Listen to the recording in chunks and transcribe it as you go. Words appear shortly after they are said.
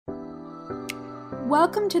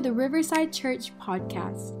Welcome to the Riverside Church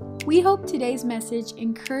podcast. We hope today's message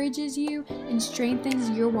encourages you and strengthens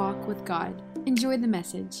your walk with God. Enjoy the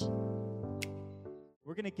message.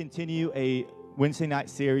 We're going to continue a Wednesday night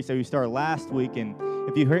series that we started last week. And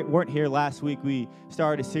if you weren't here last week, we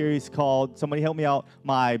started a series called, somebody help me out,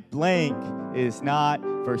 My Blank is Not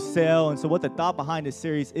for Sale. And so what the thought behind this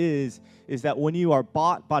series is that when you are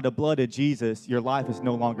bought by the blood of Jesus, your life is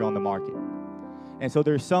no longer on the market. And so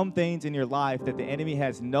there's some things in your life that the enemy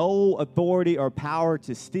has no authority or power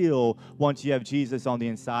to steal once you have Jesus on the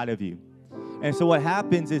inside of you. And so what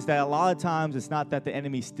happens is that a lot of times it's not that the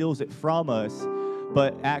enemy steals it from us,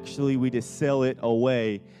 but actually we just sell it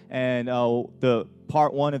away. And the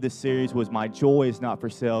part one of this series was My Joy is Not for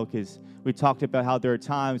Sale, because we talked about how there are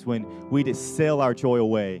times when we just sell our joy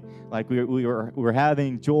away. Like we're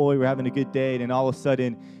having joy, we're having a good day, and then all of a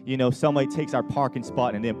sudden, somebody takes our parking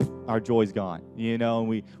spot and then our joy's gone. And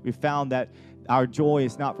we found that our joy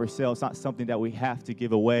is not for sale. It's not something that we have to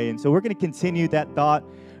give away. And so we're going to continue that thought.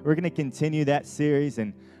 We're going to continue that series,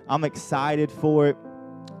 and I'm excited for it.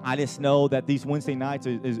 I just know that these Wednesday nights,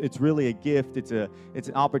 it's really a gift. It's an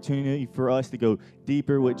opportunity for us to go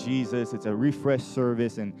deeper with Jesus. It's a refresh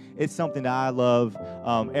service, and it's something that I love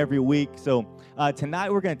every week. So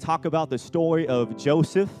tonight we're going to talk about the story of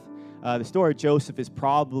Joseph. The story of Joseph is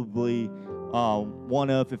probably one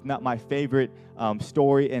of, if not my favorite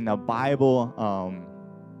story in the Bible.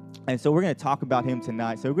 And so we're going to talk about him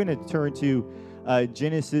tonight. So we're going to turn to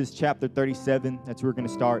Genesis chapter 37. That's where we're going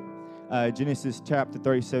to start. Genesis chapter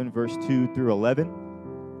 37, verse 2 through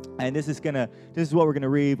 11. And this is what we're going to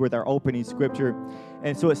read with our opening scripture.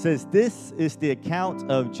 And so it says, "This is the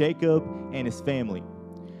account of Jacob and his family.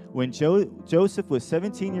 When Joseph was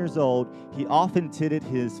 17 years old, he often tended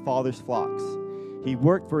his father's flocks. He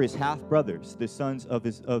worked for his half-brothers, the sons of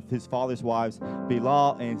his father's wives,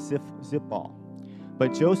 Bilhah and Zilpah.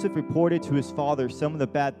 But Joseph reported to his father some of the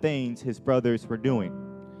bad things his brothers were doing."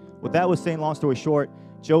 What that was saying, long story short,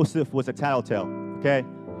 Joseph was a tattletale, okay?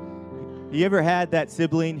 You ever had that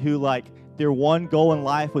sibling who, their one goal in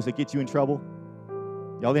life was to get you in trouble?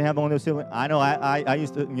 Y'all didn't have one of those siblings? I know I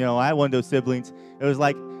used to, I had one of those siblings. It was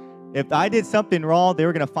like, if I did something wrong, they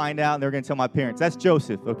were going to find out and they were going to tell my parents. That's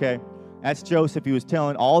Joseph, okay? That's Joseph. He was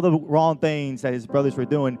telling all the wrong things that his brothers were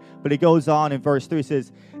doing. But it goes on in verse 3,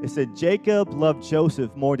 it said, "Jacob loved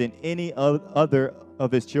Joseph more than any other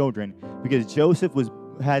of his children, because Joseph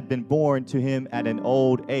had been born to him at an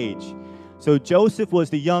old age." So Joseph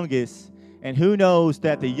was the youngest, and who knows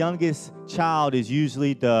that the youngest child is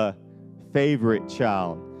usually the favorite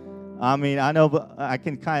child. I mean, I know, but I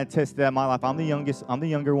can kind of test that in my life. I'm the youngest, I'm the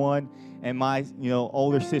younger one, and my,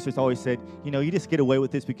 older sisters always said, you just get away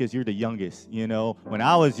with this because you're the youngest. When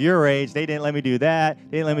I was your age, they didn't let me do that,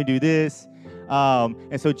 they didn't let me do this.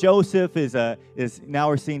 And so Joseph is now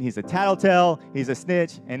we're seeing he's a tattletale, he's a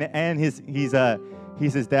snitch, and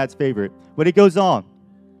he's his dad's favorite. But it goes on.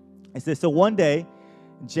 It says, so one day,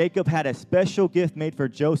 Jacob had a special gift made for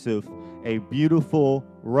Joseph, a beautiful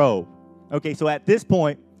robe. Okay, so at this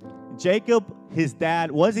point, Jacob, his dad,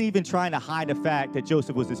 wasn't even trying to hide the fact that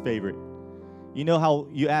Joseph was his favorite. You know how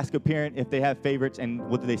you ask a parent if they have favorites, and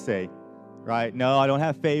what do they say? Right? No, I don't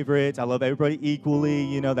have favorites. I love everybody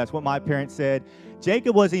equally. That's what my parents said.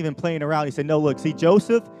 Jacob wasn't even playing around. He said, no, look, see,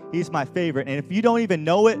 Joseph, he's my favorite. And if you don't even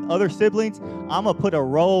know it, other siblings, I'm going to put a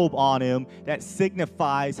robe on him that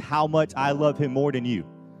signifies how much I love him more than you.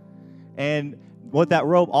 And what that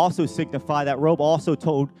robe also signified, that robe also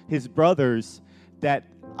told his brothers that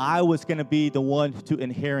I was going to be the one to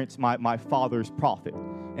inherit my father's profit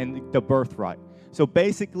and the birthright. So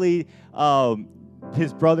basically,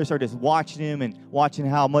 his brothers are just watching him and watching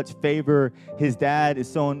how much favor his dad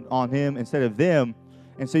is showing on him instead of them.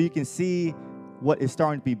 And so you can see what is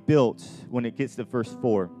starting to be built when it gets to verse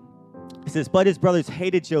 4. It says, but his brothers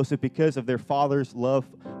hated Joseph because of their father's love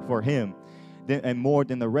for him and more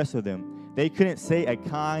than the rest of them. They couldn't say a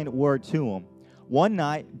kind word to him. One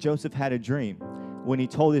night, Joseph had a dream. When he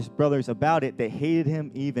told his brothers about it, they hated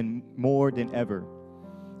him even more than ever.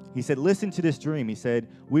 He said, listen to this dream. He said,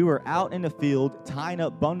 we were out in the field tying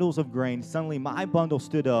up bundles of grain. Suddenly my bundle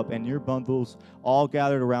stood up and your bundles all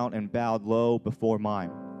gathered around and bowed low before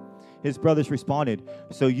mine. His brothers responded,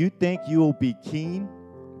 so you think you will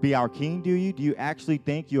be our king, do you? Do you actually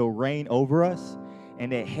think you'll reign over us?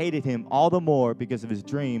 And they hated him all the more because of his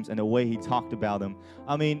dreams and the way he talked about them.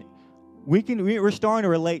 I mean, we're starting to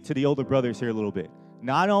relate to the older brothers here a little bit.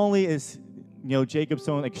 Not only is Jacob's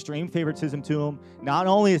showing extreme favoritism to him. Not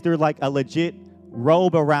only is there a legit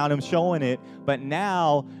robe around him showing it, but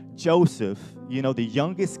now Joseph, the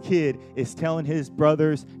youngest kid, is telling his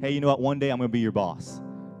brothers, hey, you know what, one day I'm going to be your boss,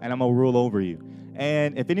 and I'm going to rule over you.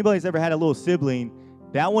 And if anybody's ever had a little sibling,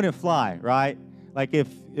 that wouldn't fly, right? Like if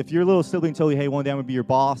your little sibling told you, hey, one day I'm going to be your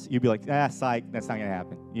boss, you'd be like, psych, that's not going to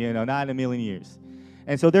happen. Not in a million years.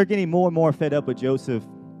 And so they're getting more and more fed up with Joseph.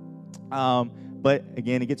 But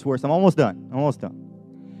again, it gets worse. I'm almost done.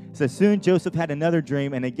 So soon Joseph had another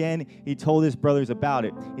dream, and again, he told his brothers about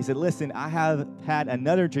it. He said, listen, I have had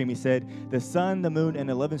another dream. He said, the sun, the moon, and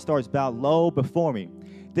 11 stars bow low before me.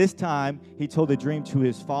 This time, he told the dream to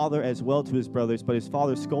his father as well to his brothers, but his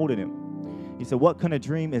father scolded him. He said, what kind of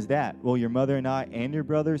dream is that? Will your mother and I and your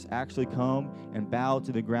brothers actually come and bow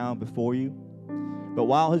to the ground before you? But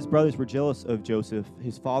while his brothers were jealous of Joseph,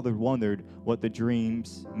 his father wondered what the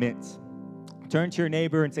dreams meant. Turn to your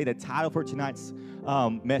neighbor and say the title for tonight's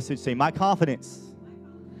message. Say, my confidence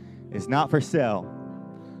is not for sale.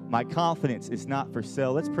 My confidence is not for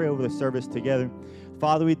sale. Let's pray over the service together.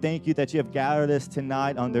 Father, we thank you that you have gathered us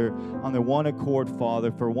tonight under one accord,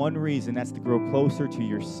 Father, for one reason. That's to grow closer to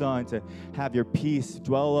your Son, to have your peace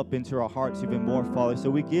dwell up into our hearts even more, Father. So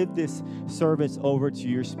we give this service over to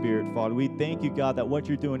your Spirit, Father. We thank you, God, that what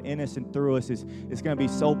you're doing in us and through us is going to be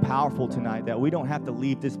so powerful tonight that we don't have to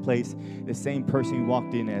leave this place the same person we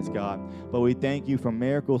walked in as, God. But we thank you for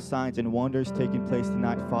miracles, signs, and wonders taking place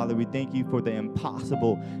tonight, Father. We thank you for the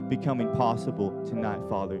impossible becoming possible tonight,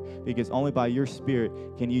 Father, because only by your Spirit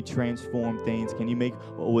can you transform things? Can you make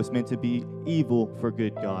what was meant to be evil for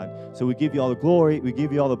good, God? So we give you all the glory, we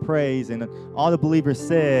give you all the praise, and all the believers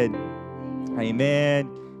said,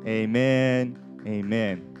 amen, amen,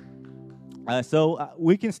 amen. So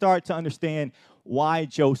we can start to understand why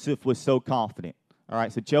Joseph was so confident. All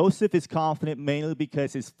right, so Joseph is confident mainly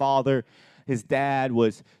because his father, his dad,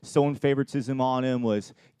 was sowing favoritism on him,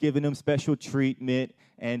 was giving him special treatment,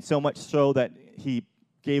 and so much so that he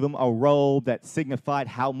gave him a robe that signified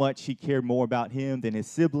how much he cared more about him than his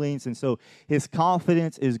siblings. And so his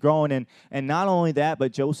confidence is growing. And not only that,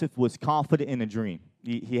 but Joseph was confident in a dream.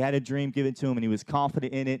 He had a dream given to him, and he was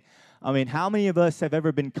confident in it. I mean, how many of us have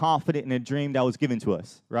ever been confident in a dream that was given to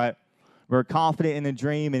us, right? We're confident in a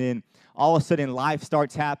dream, and then all of a sudden life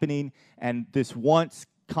starts happening, and this once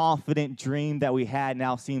confident dream that we had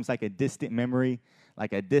now seems like a distant memory,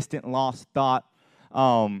 like a distant lost thought.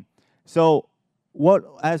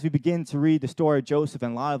 As we begin to read the story of Joseph,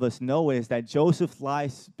 and a lot of us know, is that Joseph's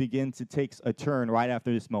life begins to take a turn right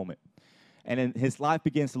after this moment. And then his life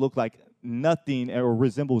begins to look like nothing, or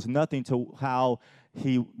resembles nothing to how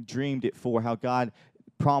he dreamed it for, how God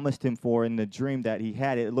promised him for in the dream that he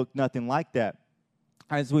had. It looked nothing like that.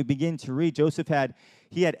 As we begin to read, Joseph had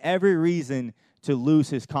every reason to lose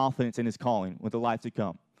his confidence in his calling with the life to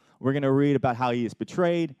come. We're going to read about how he is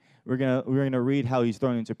betrayed. We're gonna read how he's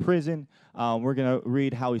thrown into prison. We're going to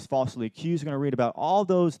read how he's falsely accused. We're going to read about all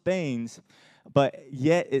those things, but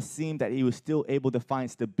yet it seemed that he was still able to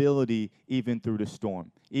find stability even through the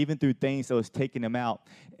storm, even through things that was taking him out.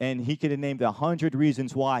 And he could have named 100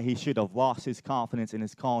 reasons why he should have lost his confidence in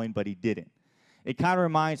his calling, but he didn't. It kind of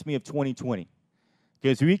reminds me of 2020,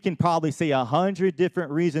 because we can probably say 100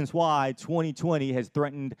 different reasons why 2020 has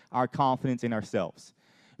threatened our confidence in ourselves.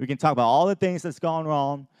 We can talk about all the things that's gone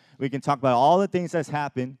wrong. We can talk about all the things that's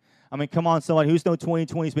happened. I mean, come on, somebody who's known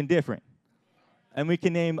 2020 has been different. And we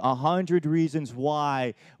can name 100 reasons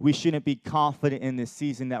why we shouldn't be confident in this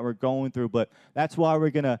season that we're going through. But that's why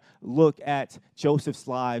we're going to look at Joseph's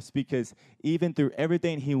lives, because even through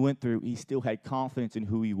everything he went through, he still had confidence in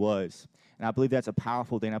who he was. And I believe that's a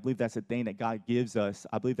powerful thing. I believe that's a thing that God gives us.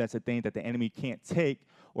 I believe that's a thing that the enemy can't take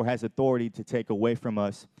or has authority to take away from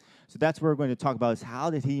us. So that's what we're going to talk about, is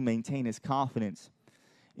how did he maintain his confidence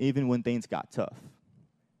even when things got tough.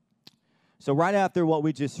 So right after what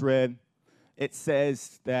we just read, it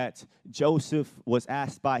says that Joseph was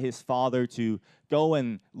asked by his father to go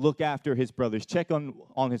and look after his brothers, check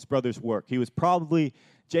on his brother's work.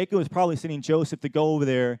 Jacob was probably sending Joseph to go over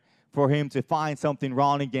there for him to find something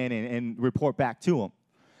wrong again and report back to him.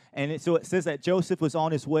 And so it says that Joseph was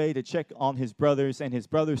on his way to check on his brothers, and his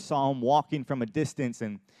brothers saw him walking from a distance,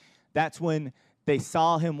 and that's when they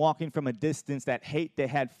saw him walking from a distance. That hate they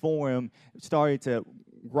had for him started to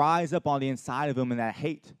rise up on the inside of him, and that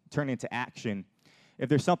hate turned into action. If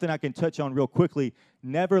there's something I can touch on real quickly,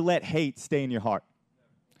 never let hate stay in your heart.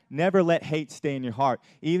 Never let hate stay in your heart.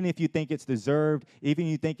 Even if you think it's deserved, even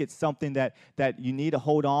if you think it's something that you need to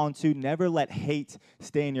hold on to, never let hate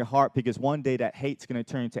stay in your heart, because one day that hate's going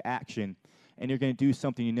to turn into action, and you're going to do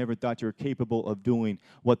something you never thought you were capable of doing.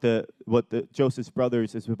 What the Joseph's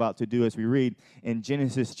brothers is about to do, as we read in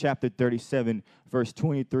Genesis chapter 37, verse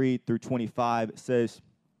 23 through 25, it says,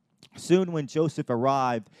 "Soon when Joseph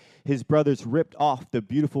arrived, his brothers ripped off the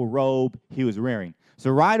beautiful robe he was wearing."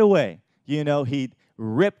 So right away, he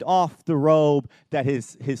ripped off the robe that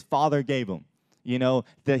his father gave him. You know,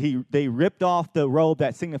 that they ripped off the robe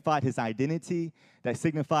that signified his identity, that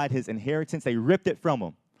signified his inheritance. They ripped it from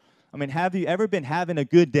him. I mean, have you ever been having a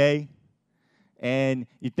good day and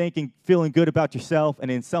you're feeling good about yourself, and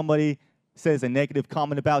then somebody says a negative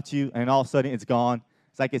comment about you, and all of a sudden it's gone?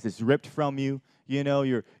 It's like it's ripped from you. You know,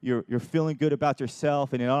 you're feeling good about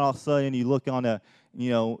yourself, and then all of a sudden you look on a,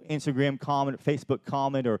 Instagram comment, Facebook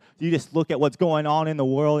comment, or you just look at what's going on in the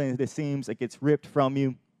world, and it seems like it's ripped from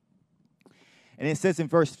you. And it says in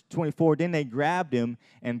verse 24, then they grabbed him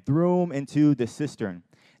and threw him into the cistern.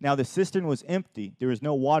 Now the cistern was empty. There was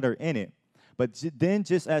no water in it. But then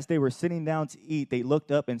just as they were sitting down to eat, they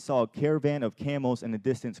looked up and saw a caravan of camels in the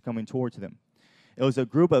distance coming towards them. It was a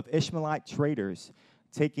group of Ishmaelite traders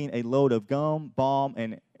taking a load of gum, balm,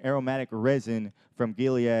 and aromatic resin from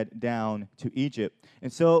Gilead down to Egypt.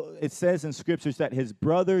 And so it says in scriptures that his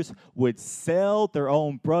brothers would sell their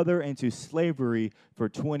own brother into slavery for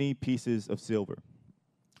 20 pieces of silver.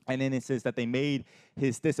 And then it says that they made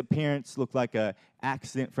his disappearance look like an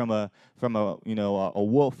accident from a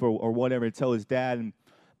wolf or whatever to tell his dad.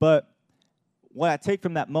 But what I take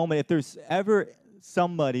from that moment, if there's ever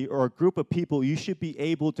somebody or a group of people you should be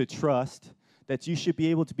able to trust, that you should be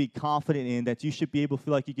able to be confident in, that you should be able to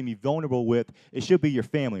feel like you can be vulnerable with, it should be your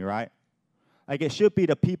family, right? Like it should be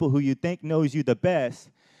the people who you think knows you the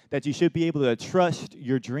best that you should be able to trust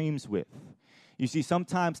your dreams with. You see,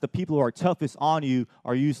 sometimes the people who are toughest on you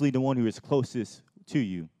are usually the one who is closest to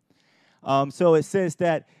you. So it says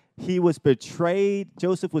that he was betrayed.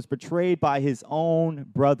 Joseph was betrayed by his own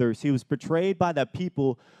brothers. He was betrayed by the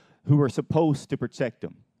people who were supposed to protect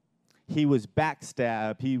him. He was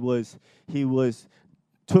backstabbed. He was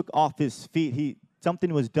took off his feet.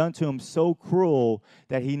 Something was done to him so cruel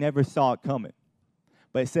that he never saw it coming.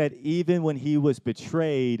 But it said even when he was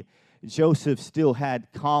betrayed, Joseph still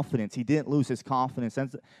had confidence. He didn't lose his confidence.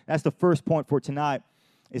 That's the first point for tonight,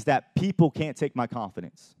 is that people can't take my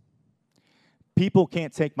confidence. People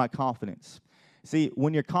can't take my confidence. See,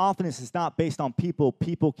 when your confidence is not based on people,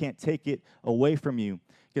 people can't take it away from you.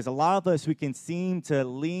 Because a lot of us, we can seem to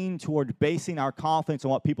lean toward basing our confidence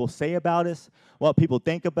on what people say about us, what people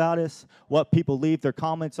think about us, what people leave their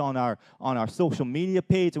comments on our social media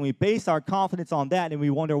page, and we base our confidence on that, and we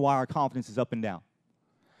wonder why our confidence is up and down.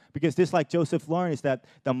 Because just like Joseph learned, is that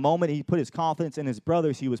the moment he put his confidence in his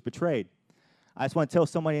brothers, he was betrayed. I just want to tell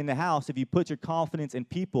somebody in the house, if you put your confidence in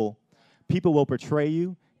people, people will betray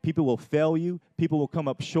you, people will fail you, people will come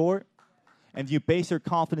up short. And if you base your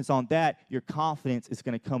confidence on that, your confidence is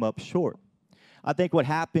going to come up short. I think what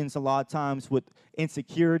happens a lot of times with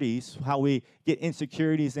insecurities, how we get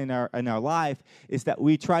insecurities in our life, is that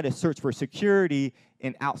we try to search for security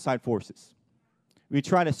in outside forces. We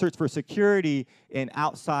try to search for security in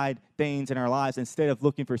outside things in our lives instead of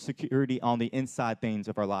looking for security on the inside things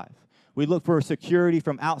of our life. We look for security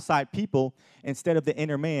from outside people instead of the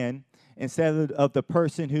inner man, instead of the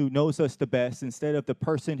person who knows us the best, instead of the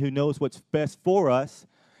person who knows what's best for us.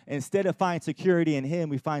 Instead of finding security in him,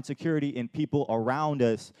 we find security in people around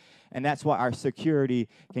us, and that's why our security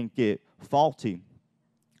can get faulty.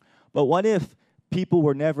 But what if people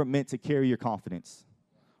were never meant to carry your confidence?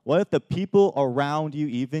 What if the people around you,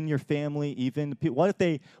 even your family, even the people,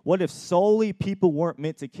 what if solely people weren't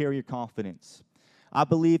meant to carry your confidence? I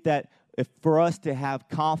believe that for us to have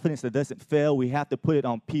confidence that doesn't fail, we have to put it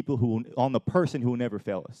on on the person who will never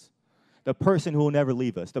fail us, the person who will never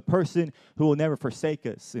leave us, the person who will never forsake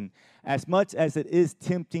us. And as much as it is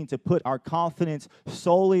tempting to put our confidence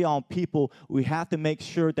solely on people, we have to make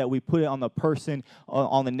sure that we put it on the person,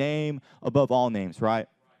 on the name above all names, right?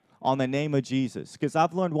 On the name of Jesus. Because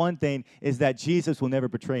I've learned one thing, is that Jesus will never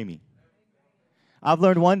betray me. I've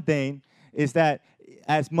learned one thing, is that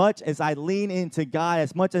as much as I lean into God,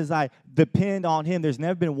 as much as I depend on him, there's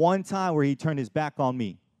never been one time where he turned his back on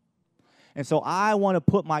me. And so I want to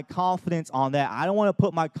put my confidence on that. I don't want to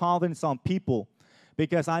put my confidence on people,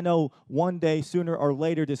 because I know one day, sooner or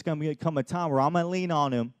later, there's going to come a time where I'm going to lean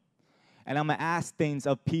on him and I'm going to ask things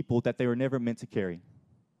of people that they were never meant to carry.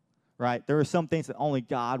 Right? There are some things that only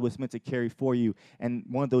God was meant to carry for you, and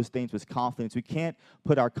one of those things was confidence. We can't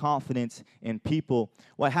put our confidence in people.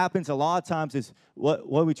 What happens a lot of times is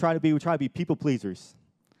what we try to be people pleasers.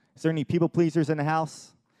 Is there any people pleasers in the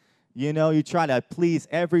house? You know, you try to please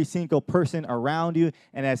every single person around you,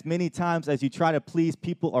 and as many times as you try to please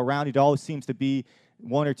people around you, there always seems to be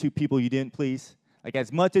one or two people you didn't please. Like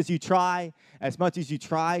as much as you try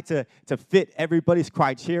to fit everybody's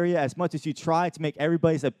criteria, as much as you try to make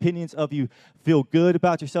everybody's opinions of you feel good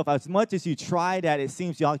about yourself, as much as you try that, it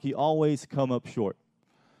seems like you always come up short.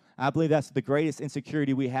 I believe that's the greatest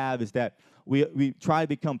insecurity we have, is that we try to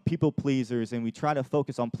become people pleasers, and we try to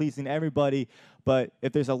focus on pleasing everybody. But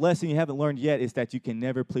if there's a lesson you haven't learned yet, is that you can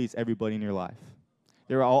never please everybody in your life.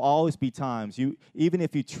 There will always be times, even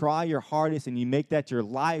if you try your hardest and you make that your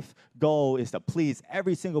life goal is to please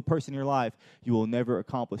every single person in your life, you will never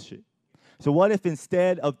accomplish it. So what if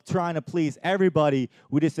instead of trying to please everybody,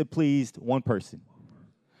 we just had pleased one person?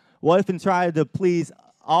 What if in trying to please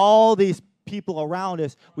all these people around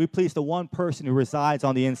us, we please the one person who resides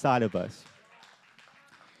on the inside of us?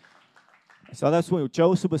 So that's when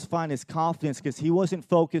Joseph was finding his confidence, because he wasn't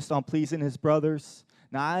focused on pleasing his brothers.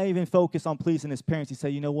 Not even focused on pleasing his parents. He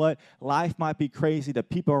said, you know what? Life might be crazy. The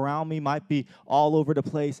people around me might be all over the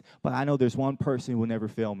place, but I know there's one person who will never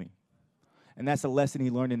fail me. And that's the lesson he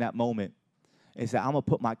learned in that moment, is that I'm going to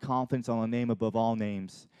put my confidence on the name above all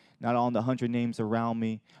names. Not on the 100 names around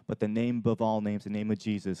me, but the name above all names, the name of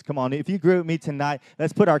Jesus. Come on, if you agree with me tonight,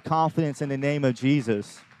 let's put our confidence in the name of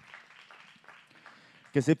Jesus.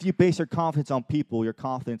 Because if you base your confidence on people, your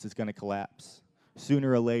confidence is going to collapse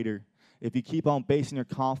sooner or later. If you keep on basing your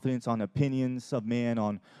confidence on opinions of man,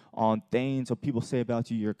 on things what people say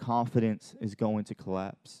about you, your confidence is going to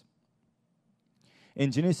collapse.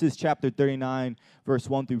 In Genesis chapter 39, verse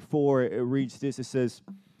 1 through 4, it reads this. It says,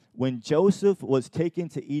 when Joseph was taken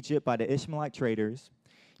to Egypt by the Ishmaelite traders,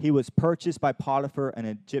 he was purchased by Potiphar, an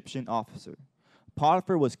Egyptian officer.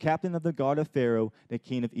 Potiphar was captain of the guard of Pharaoh, the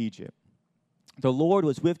king of Egypt. The Lord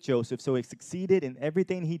was with Joseph, so he succeeded in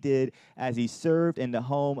everything he did as he served in the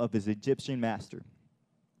home of his Egyptian master.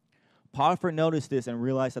 Potiphar noticed this and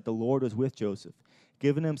realized that the Lord was with Joseph,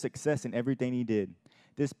 giving him success in everything he did.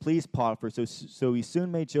 This pleased Potiphar, so he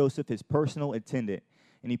soon made Joseph his personal attendant,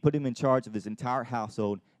 and he put him in charge of his entire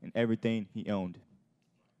household and everything he owned.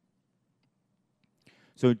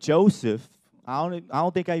 So Joseph, I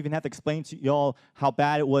don't think I even have to explain to y'all how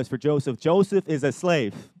bad it was for Joseph. Joseph is a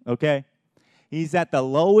slave, okay? He's at the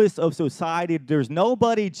lowest of society. There's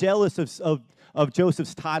nobody jealous of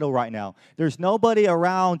Joseph's title right now. There's nobody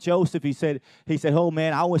around Joseph. He said, oh,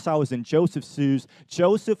 man, I wish I was in Joseph's shoes.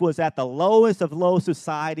 Joseph was at the lowest of low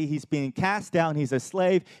society. He's being cast down. He's a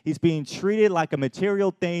slave. He's being treated like a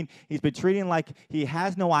material thing. He's been treated like he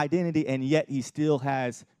has no identity, and yet he still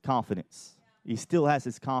has confidence. He still has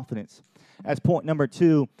his confidence. As point number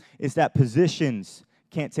 2 is that positions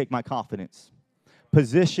can't take my confidence.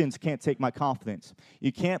 Positions can't take my confidence.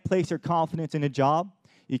 You can't place your confidence in a job.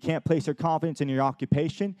 You can't place your confidence in your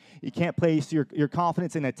occupation. You can't place your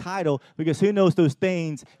confidence in a title, because who knows, those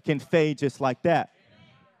things can fade just like that.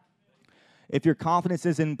 If your confidence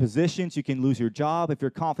is in positions, you can lose your job. If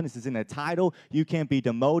your confidence is in a title, you can be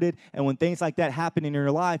demoted. And when things like that happen in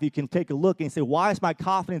your life, you can take a look and say, why is my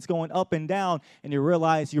confidence going up and down? And you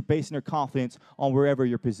realize you're basing your confidence on wherever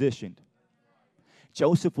you're positioned.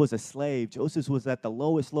 Joseph was a slave. Joseph was at the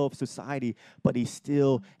lowest low of society, but he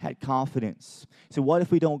still had confidence. So what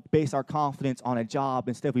if we don't base our confidence on a job,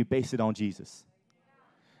 instead we base it on Jesus?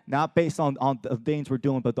 Not based on the things we're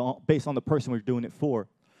doing, but based on the person we're doing it for.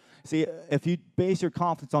 See, if you base your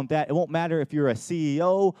confidence on that, it won't matter if you're a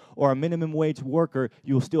CEO or a minimum wage worker,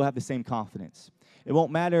 you will still have the same confidence. It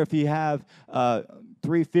won't matter if you have a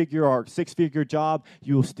 3-figure or 6-figure job,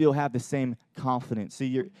 you will still have the same confidence.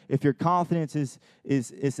 See, if your confidence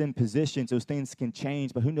is in positions, those things can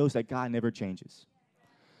change, but who knows that God never changes?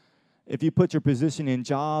 If you put your position in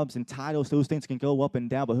jobs and titles, those things can go up and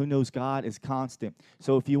down, but who knows God is constant.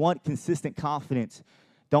 So if you want consistent confidence,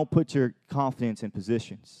 don't put your confidence in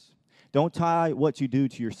positions. Don't tie what you do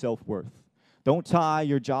to your self-worth. Don't tie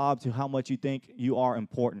your job to how much you think you are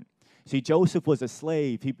important. See, Joseph was a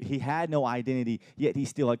slave. He had no identity, yet he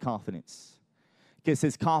still had confidence. Because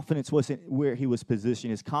his confidence wasn't where he was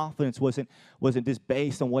positioned. His confidence wasn't just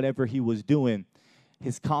based on whatever he was doing.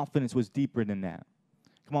 His confidence was deeper than that.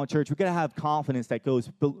 Come on, church, we've got to have confidence that goes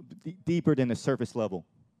deeper than the surface level.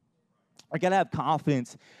 I got to have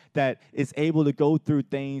confidence that is able to go through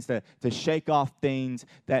things, to shake off things,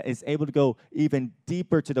 that is able to go even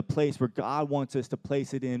deeper to the place where God wants us to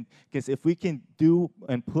place it in. Because if we can do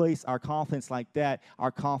and place our confidence like that, our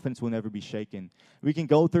confidence will never be shaken. We can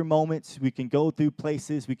go through moments, we can go through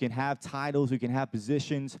places, we can have titles, we can have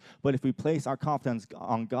positions, but if we place our confidence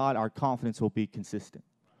on God, our confidence will be consistent.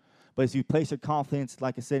 But as you place your confidence,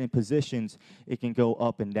 like I said, in positions, it can go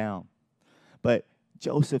up and down. But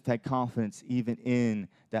Joseph had confidence even in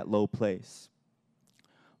that low place.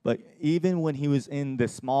 But even when he was in the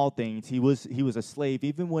small things, he was a slave.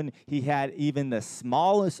 Even when he had even the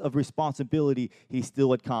smallest of responsibility, he still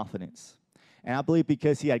had confidence. And I believe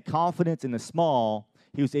because he had confidence in the small,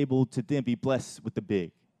 he was able to then be blessed with the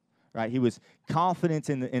big. right? He was confident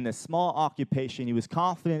in the small occupation. He was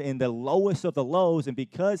confident in the lowest of the lows. And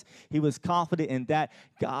because he was confident in that,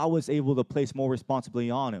 God was able to place more responsibility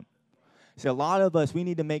on him. See, a lot of us, we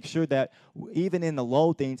need to make sure that even in the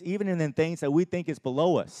low things, even in the things that we think is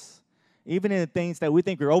below us, even in the things that we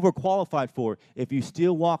think we're overqualified for, if you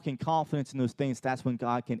still walk in confidence in those things, that's when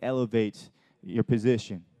God can elevate your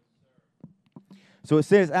position. So it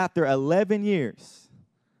says after 11 years,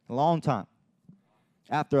 a long time,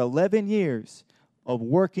 after 11 years of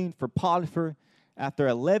working for Potiphar, after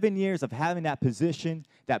 11 years of having that position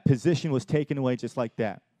was taken away just like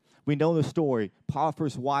that. We know the story.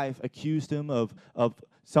 Potiphar's wife accused him of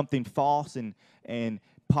something false, and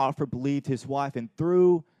Potiphar believed his wife and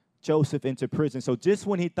threw Joseph into prison. So just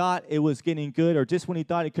when he thought it was getting good, or just when he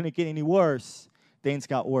thought it couldn't get any worse, things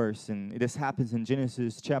got worse. And this happens in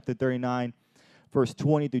Genesis chapter 39, verse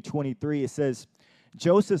 20 through 23. It says,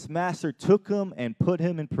 Joseph's master took him and put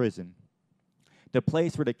him in prison, the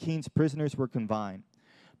place where the king's prisoners were confined.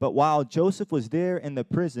 But while Joseph was there in the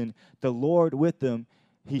prison, the Lord with him,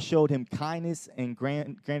 he showed him kindness and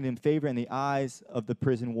granted him favor in the eyes of the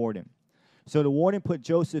prison warden. So the warden put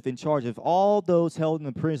Joseph in charge of all those held in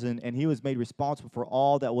the prison, and he was made responsible for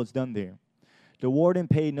all that was done there. The warden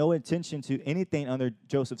paid no attention to anything under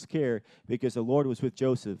Joseph's care because the Lord was with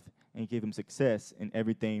Joseph, and he gave him success in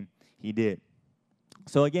everything he did.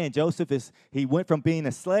 So again, he went from being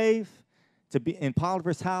a slave to be in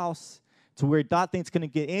Potiphar's house to where he thought things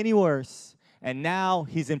couldn't get any worse, and now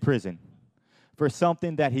he's in prison for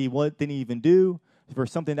something that he didn't even do, for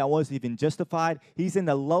something that wasn't even justified. He's in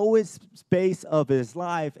the lowest space of his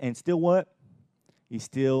life, and still what? He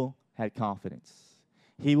still had confidence.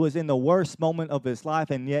 He was in the worst moment of his life,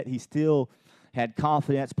 and yet he still had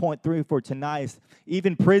confidence. Point 3 for tonight is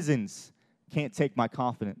even prisons can't take my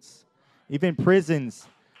confidence. Even prisons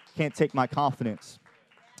can't take my confidence.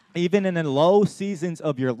 Even in the low seasons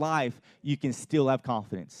of your life, you can still have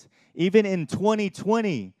confidence. Even in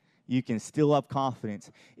 2020, you can still have confidence.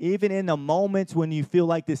 Even in the moments when you feel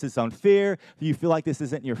like this is unfair, you feel like this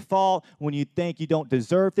isn't your fault, when you think you don't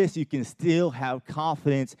deserve this, you can still have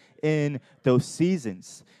confidence in those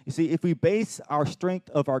seasons. You see, if we base our strength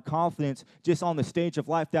of our confidence just on the stage of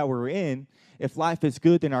life that we're in, if life is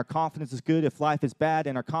good, then our confidence is good. If life is bad,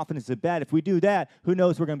 then our confidence is bad. If we do that, who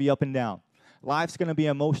knows, we're going to be up and down. Life's going to be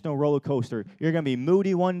an emotional roller coaster. You're going to be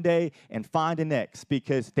moody one day and fine the next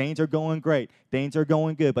because things are going great. Things are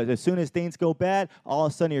going good. But as soon as things go bad, all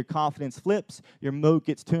of a sudden your confidence flips, your mood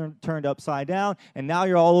gets turned upside down, and now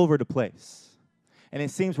you're all over the place. And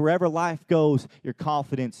it seems wherever life goes, your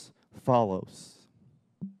confidence follows.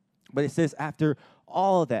 But it says after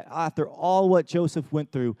all of that, after all what Joseph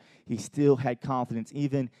went through, he still had confidence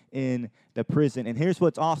even in the prison. And here's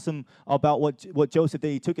what's awesome about what Joseph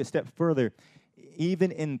did. He took it a step further.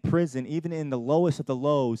 Even in prison, even in the lowest of the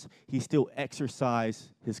lows, he still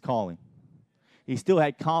exercised his calling. He still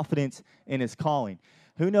had confidence in his calling.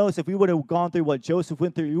 Who knows, if we would have gone through what Joseph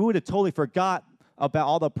went through, we would have totally forgot about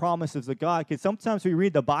all the promises of God. Because sometimes we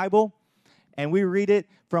read the Bible, and we read it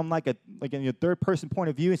from like in your third-person point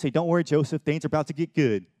of view and say, don't worry, Joseph, things are about to get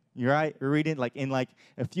good. You're right? We're reading in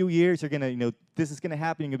a few years, you're going to, this is going to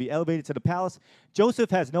happen. You're going to be elevated to the palace.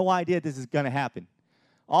 Joseph has no idea this is going to happen.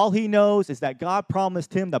 All he knows is that God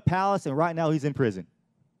promised him the palace, and right now he's in prison.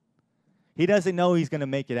 He doesn't know he's going to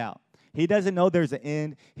make it out. He doesn't know there's an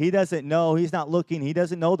end. He doesn't know. He's not looking. He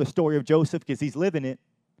doesn't know the story of Joseph because he's living it.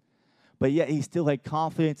 But yet he still had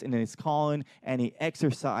confidence in his calling, and he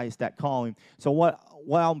exercised that calling. So what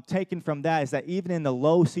I'm taking from that is that even in the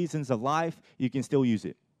low seasons of life, you can still use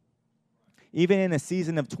it. Even in a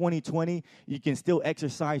season of 2020, you can still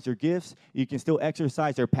exercise your gifts. You can still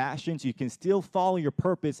exercise your passions. You can still follow your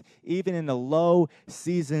purpose even in the low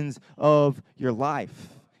seasons of your life.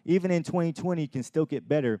 Even in 2020, you can still get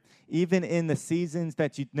better. Even in the seasons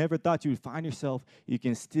that you never thought you would find yourself, you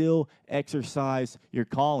can still exercise your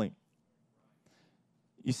calling.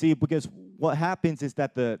 You see, because what happens is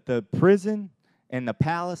that the prison and the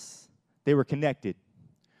palace, they were connected.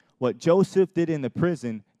 What Joseph did in the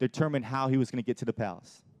prison determined how he was going to get to the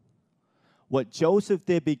palace. What Joseph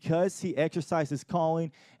did, because he exercised his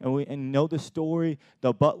calling, and know the story,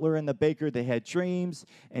 the butler and the baker, they had dreams,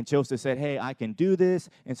 and Joseph said, hey, I can do this.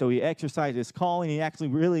 And so he exercised his calling. He actually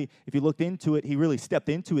really, if you looked into it, he really stepped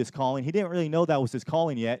into his calling. He didn't really know that was his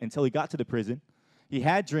calling yet until he got to the prison. He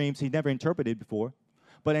had dreams he never interpreted before.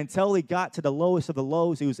 But until he got to the lowest of the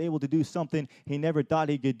lows, he was able to do something he never thought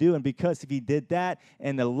he could do. And because if he did that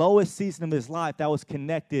in the lowest season of his life, that was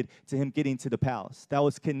connected to him getting to the palace. That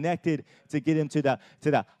was connected to get him to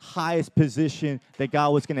the highest position that God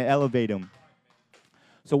was going to elevate him.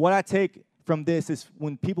 So what I take from this is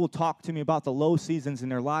when people talk to me about the low seasons in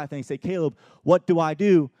their life and they say, Caleb, what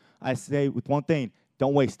do? I say with one thing,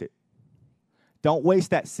 don't waste it. Don't waste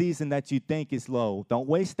that season that you think is low. Don't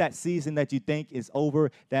waste that season that you think is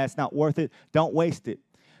over, that's not worth it. Don't waste it.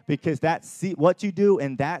 Because what you do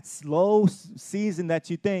in that slow season that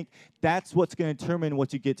you think, that's what's going to determine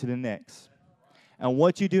what you get to the next. And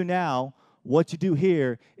what you do now, what you do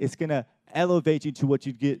here, is going to elevate you to what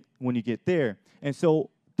you get when you get there. And so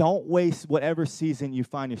don't waste whatever season you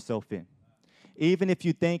find yourself in. Even if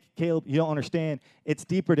you think, Caleb, you don't understand, it's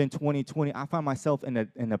deeper than 2020. I find myself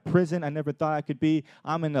in a prison I never thought I could be.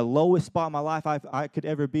 I'm in the lowest spot in my life I could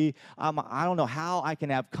ever be. I don't know how I can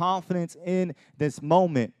have confidence in this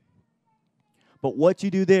moment. But what you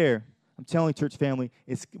do there, I'm telling you, church family,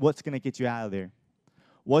 is what's going to get you out of there.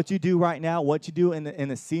 What you do right now, what you do in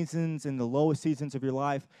the seasons, in the lowest seasons of your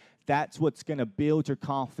life, that's what's going to build your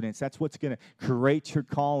confidence. That's what's going to create your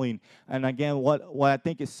calling. And again, what I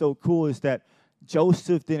think is so cool is that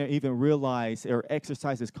Joseph didn't even realize or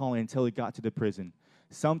exercise his calling until he got to the prison.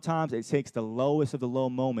 Sometimes it takes the lowest of the low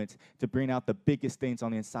moments to bring out the biggest things on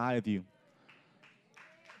the inside of you.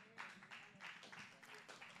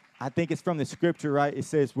 I think it's from the scripture, right? It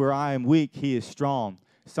says, where I am weak, he is strong.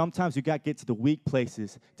 Sometimes we got to get to the weak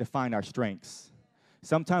places to find our strengths.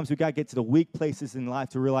 Sometimes we got to get to the weak places in life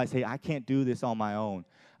to realize, hey, I can't do this on my own.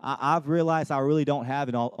 I've realized I really don't have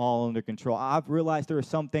it all under control. I've realized there are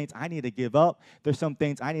some things I need to give up. There's some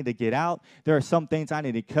things I need to get out. There are some things I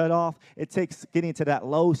need to cut off. It takes getting to that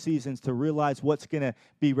low seasons to realize what's going to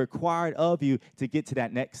be required of you to get to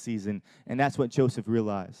that next season. And that's what Joseph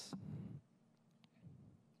realized.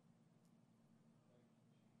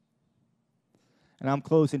 And I'm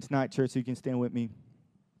closing tonight, church, so you can stand with me.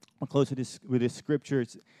 I'll close with this scripture.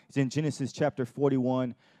 It's in Genesis chapter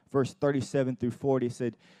 41, verse 37 through 40. It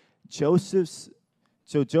said, Joseph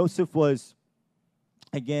was,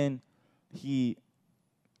 again, he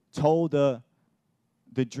told the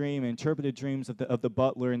dream, interpreted dreams of the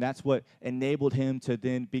butler, and that's what enabled him to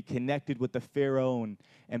then be connected with the Pharaoh.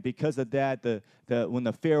 And because of that, when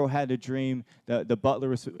the Pharaoh had a dream, the butler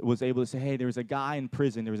was able to say, hey, there was a guy in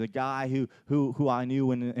prison. There was a guy who I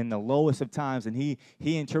knew in the lowest of times, and he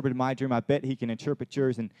interpreted my dream. I bet he can interpret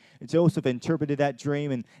yours. And Joseph interpreted that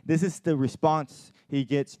dream, and this is the response he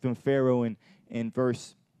gets from Pharaoh in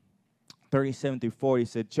verse 37 through 40. He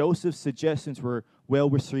said, Joseph's suggestions were well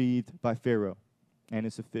received by Pharaoh and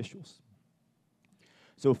his officials.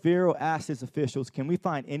 So Pharaoh asked his officials, can we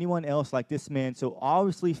find anyone else like this man so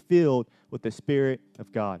obviously filled with the Spirit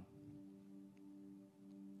of God?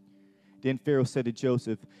 Then Pharaoh said to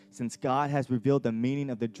Joseph, since God has revealed the meaning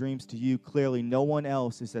of the dreams to you, clearly no one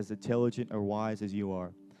else is as intelligent or wise as you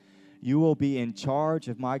are. You will be in charge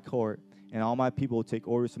of my court, and all my people will take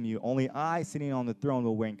orders from you. Only I, sitting on the throne,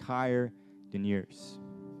 will rank higher than yours.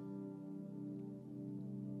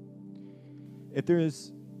 If there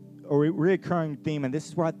is a recurring theme, and this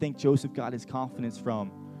is where I think Joseph got his confidence from,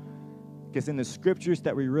 because in the scriptures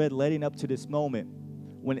that we read leading up to this moment,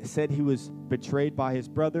 when it said he was betrayed by his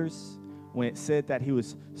brothers, when it said that he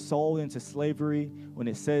was sold into slavery, when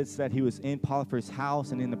it says that he was in Potiphar's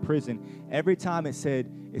house and in the prison, every time it said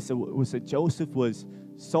Joseph was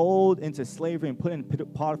sold into slavery and put in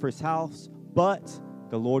Potiphar's house, but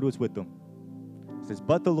the Lord was with them. It says,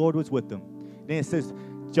 but the Lord was with them. Then it says,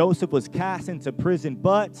 Joseph was cast into prison,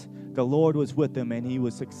 but the Lord was with him, and he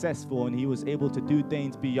was successful, and he was able to do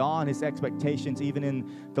things beyond his expectations, even in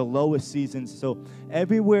the lowest seasons. So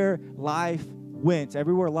everywhere life went,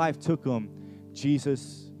 everywhere life took him,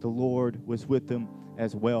 Jesus, the Lord, was with him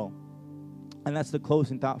as well. And that's the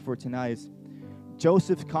closing thought for tonight is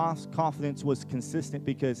Joseph's confidence was consistent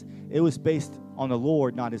because it was based on the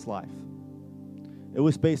Lord, not his life. It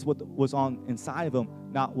was based what was on inside of him,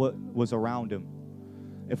 not what was around him.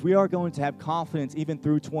 If we are going to have confidence even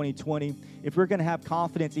through 2020, if we're going to have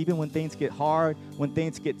confidence even when things get hard, when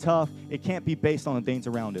things get tough, it can't be based on the things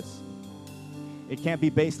around us. It can't be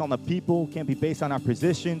based on the people. It can't be based on our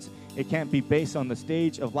positions. It can't be based on the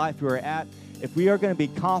stage of life we're at. If we are going to be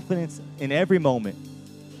confident in every moment,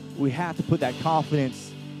 we have to put that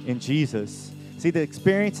confidence in Jesus. See, the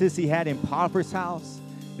experiences he had in Potiphar's house,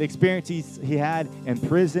 the experiences he had in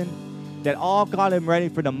prison, that all got him ready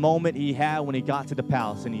for the moment he had when he got to the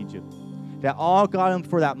palace in Egypt. That all got him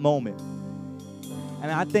for that moment.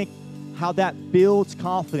 And I think how that builds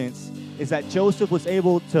confidence is that Joseph was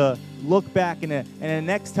able to look back and the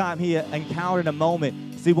next time he encountered a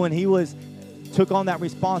moment, see, when he took on that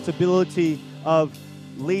responsibility of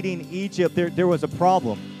leading Egypt, there was a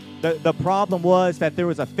problem. The problem was that there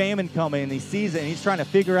was a famine coming, and he sees it, and he's trying to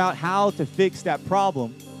figure out how to fix that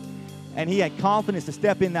problem. And he had confidence to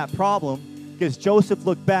step in that problem. because Joseph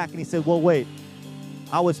looked back and he said, well, wait,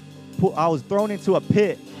 I was thrown into a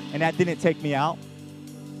pit, and that didn't take me out.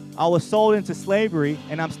 I was sold into slavery,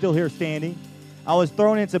 and I'm still here standing. I was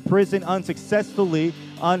thrown into prison unsuccessfully,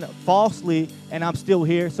 falsely, and I'm still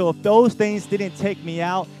here. So if those things didn't take me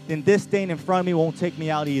out, then this thing in front of me won't take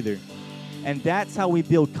me out either. And that's how we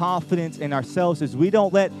build confidence in ourselves, is we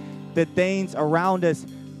don't let the things around us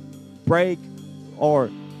break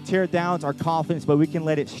or tear down our confidence, but we can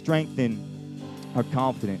let it strengthen our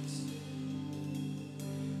confidence.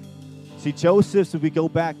 See, Joseph's, if we go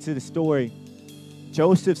back to the story,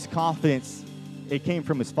 Joseph's confidence, it came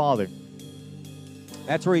from his father.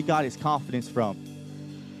 That's where he got his confidence from.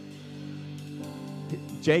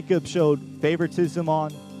 Jacob showed favoritism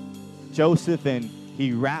on Joseph, and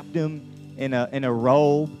he wrapped him in a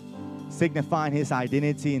robe, signifying his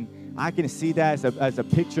identity. And I can see that as a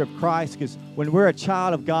picture of Christ, because when we're a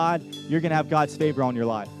child of God, you're going to have God's favor on your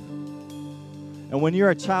life. And when you're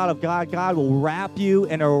a child of God, God will wrap you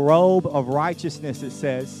in a robe of righteousness, it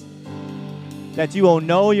says, that you will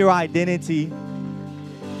know your identity.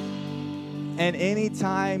 And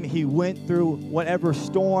anytime he went through whatever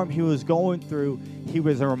storm he was going through, he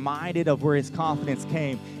was reminded of where his confidence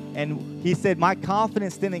came. And he said, my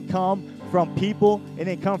confidence didn't come from people. It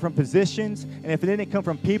didn't come from positions. And if it didn't come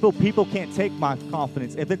from people, people can't take my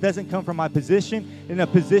confidence. If it doesn't come from my position, then a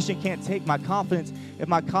position can't take my confidence. If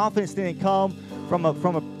my confidence didn't come from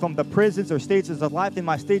the prisons or stages of life, then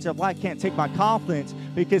my stage of life can't take my confidence.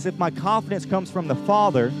 Because if my confidence comes from the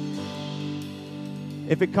Father,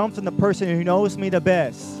 if it comes from the person who knows me the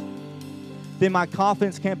best, then my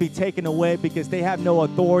confidence can't be taken away, because they have no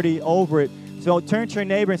authority over it. So turn to your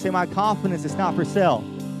neighbor and say, my confidence is not for sale.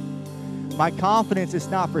 My confidence is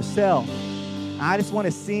not for sale. I just want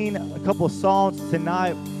to sing a couple of songs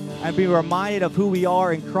tonight and be reminded of who we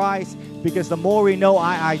are in Christ, because the more we know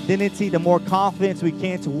our identity, the more confidence we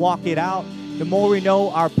can to walk it out. The more we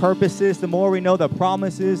know our purposes, the more we know the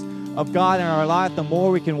promises of God in our life, the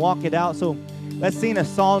more we can walk it out. So let's sing a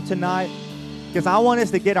song tonight, because I want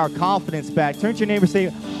us to get our confidence back. Turn to your neighbor and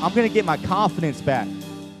say, I'm going to get my confidence back.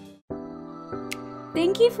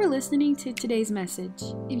 Thank you for listening to today's message.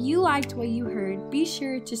 If you liked what you heard, be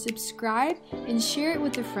sure to subscribe and share it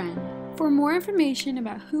with a friend. For more information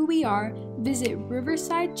about who we are, visit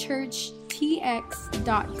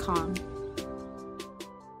riversidechurchtx.com.